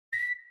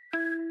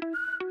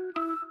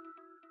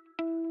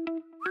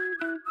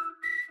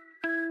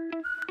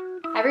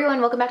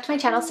everyone, welcome back to my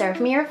channel, Sarah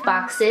from Year of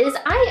Boxes.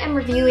 I am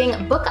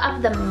reviewing Book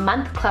of the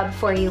Month Club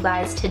for you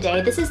guys today.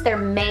 This is their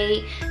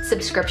May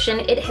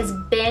subscription. It has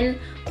been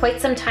quite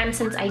some time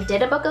since I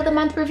did a Book of the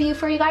Month review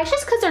for you guys,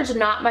 just because there's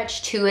not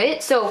much to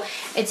it. So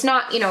it's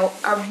not, you know,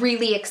 a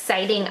really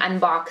exciting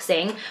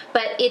unboxing,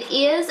 but it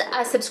is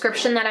a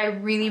subscription that I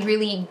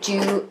really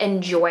do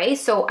enjoy.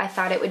 So I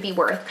thought it would be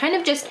worth kind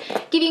of just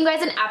giving you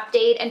guys an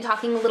update and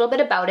talking a little bit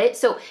about it.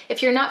 So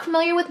if you're not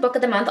familiar with Book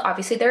of the Month,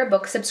 obviously they're a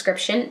book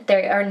subscription.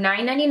 They are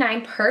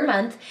 $9.99 per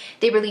month.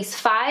 They release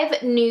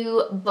 5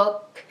 new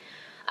book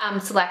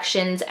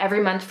selections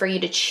every month for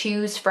you to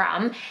choose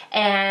from.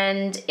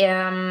 And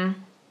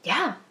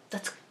yeah,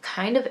 that's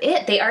kind of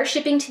it. They are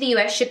shipping to the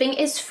US. Shipping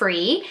is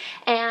free,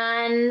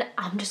 and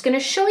I'm just gonna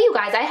show you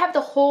guys. I have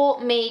the whole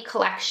May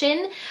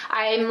collection.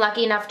 I'm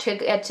lucky enough to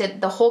get to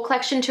the whole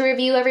collection to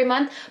review every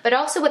month, but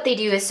also what they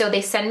do is, so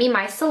they send me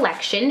my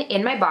selection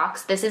in my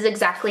box. This is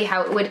exactly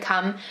how it would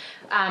come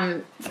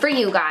for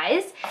you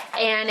guys,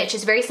 and it's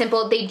just very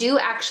simple. They do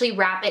actually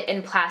wrap it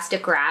in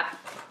plastic wrap.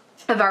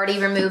 I've already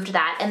removed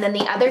that. And then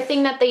the other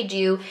thing that they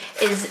do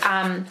is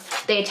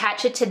they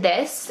attach it to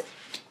this,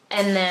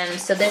 and then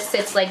so this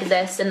sits like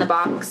this in the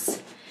box,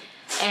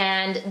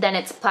 and then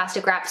it's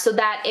plastic wrap so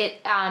that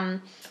it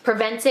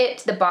prevents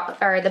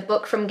the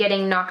book from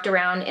getting knocked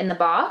around in the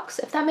box,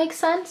 if that makes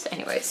sense.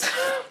 Anyways,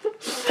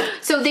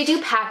 so they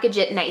do package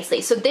it nicely.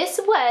 So this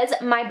was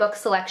my book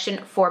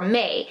selection for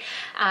May,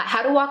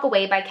 How to Walk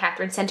Away by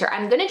Catherine Center.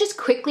 I'm gonna just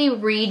quickly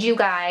read you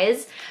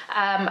guys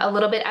a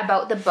little bit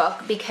about the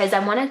book because I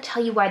wanna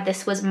tell you why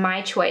this was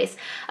my choice.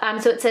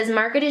 So it says,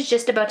 Margaret is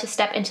just about to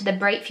step into the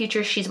bright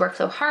future she's worked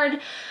so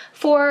hard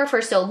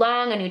for so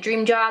long, a new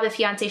dream job, a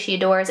fiance she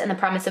adores, and the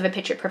promise of a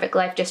picture-perfect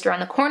life just around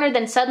the corner.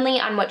 Then suddenly,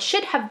 on what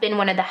should have been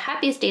one of the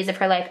happiest days of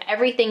her life,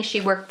 everything she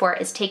worked for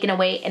is taken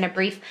away in a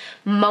brief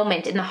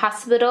moment in the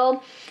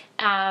hospital.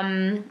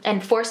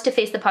 And forced to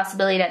face the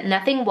possibility that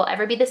nothing will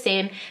ever be the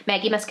same,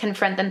 Maggie must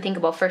confront the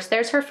unthinkable. First,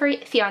 there's her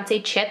fiance,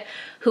 Chip,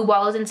 who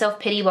wallows in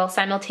self-pity while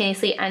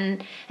simultaneously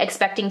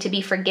expecting to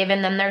be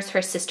forgiven. Then there's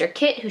her sister,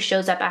 Kit, who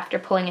shows up after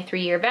pulling a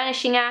 3-year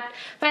vanishing act.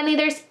 Finally,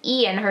 there's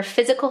Ian, her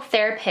physical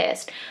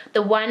therapist,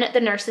 the one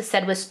the nurses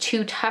said was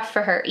too tough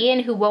for her. Ian,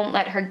 who won't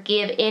let her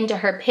give in to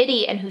her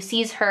pity and who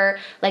sees her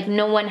like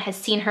no one has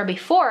seen her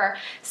before.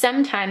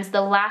 Sometimes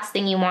the last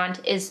thing you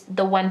want is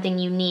the one thing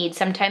you need.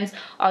 Sometimes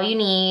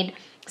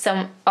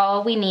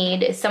all we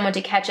need is someone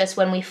to catch us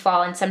when we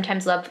fall, and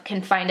sometimes love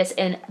can find us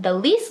in the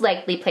least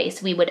likely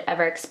place we would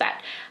ever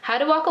expect. How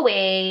to Walk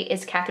Away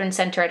is Catherine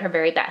Center at her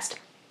very best.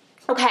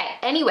 Okay,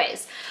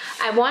 anyways,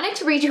 I wanted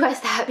to read you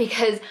guys that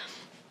because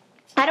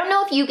I don't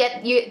know if you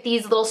get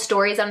these little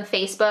stories on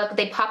Facebook.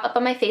 They pop up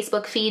on my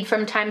Facebook feed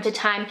from time to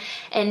time,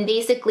 and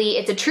basically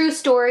it's a true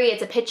story.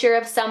 It's a picture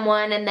of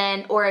someone, and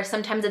then, or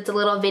sometimes it's a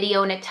little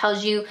video and it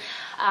tells you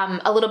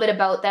a little bit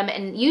about them,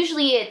 and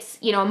usually it's,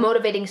 you know, a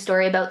motivating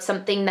story about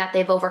something that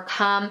they've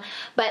overcome.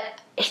 But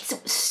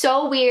it's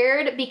so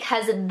weird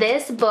because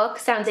this book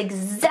sounds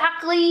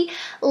exactly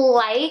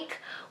like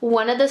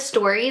one of the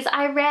stories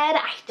I read.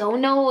 I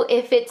don't know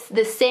if it's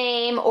the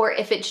same or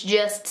if it's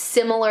just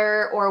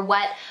similar or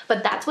what,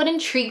 but that's what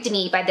intrigued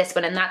me by this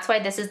one, and that's why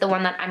this is the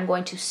one that I'm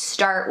going to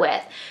start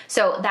with.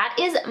 So that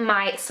is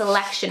my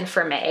selection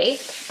for May.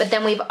 But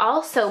then we've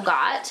also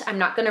got, I'm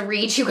not gonna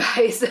read you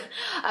guys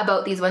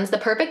about these ones, The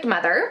Perfect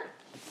Mother.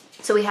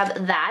 So we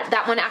have that.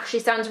 That one actually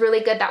sounds really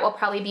good. That will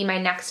probably be my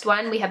next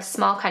one. We have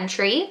Small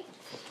Country.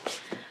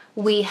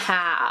 We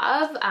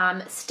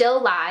have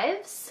Still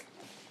Lives.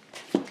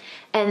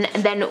 And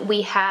then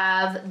we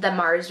have The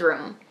Mars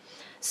Room.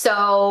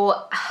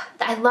 So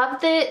I love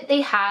that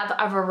they have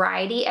a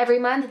variety every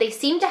month. They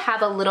seem to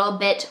have a little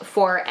bit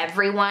for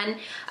everyone,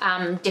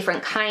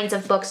 different kinds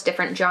of books,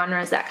 different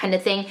genres, that kind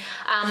of thing.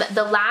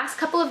 The last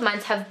couple of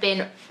months have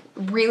been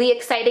really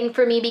exciting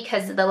for me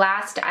because the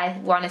last, I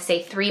want to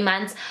say 3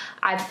 months,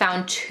 I've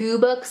found 2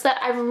 books that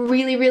I've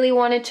really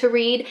wanted to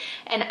read,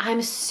 and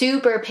I'm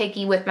super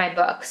picky with my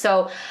books.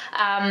 So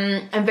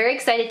I'm very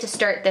excited to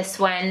start this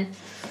one.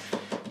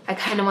 I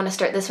kind of want to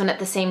start this one at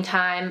the same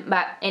time,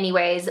 but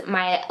anyways,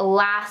 my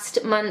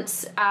last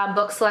month's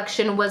book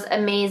selection was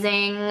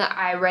amazing.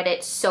 I read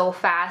it so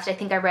fast. I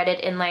think I read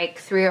it in like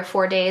 3 or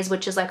 4 days,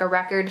 which is like a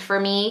record for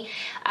me.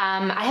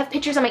 I have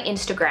pictures on my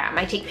Instagram.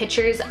 I take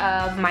pictures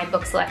of my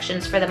book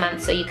selections for the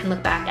month, so you can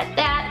look back at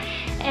that.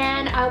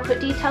 And I'll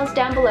put details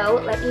down below.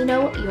 Let me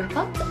know your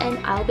thoughts,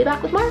 and I'll be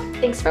back with more.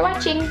 Thanks for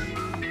watching.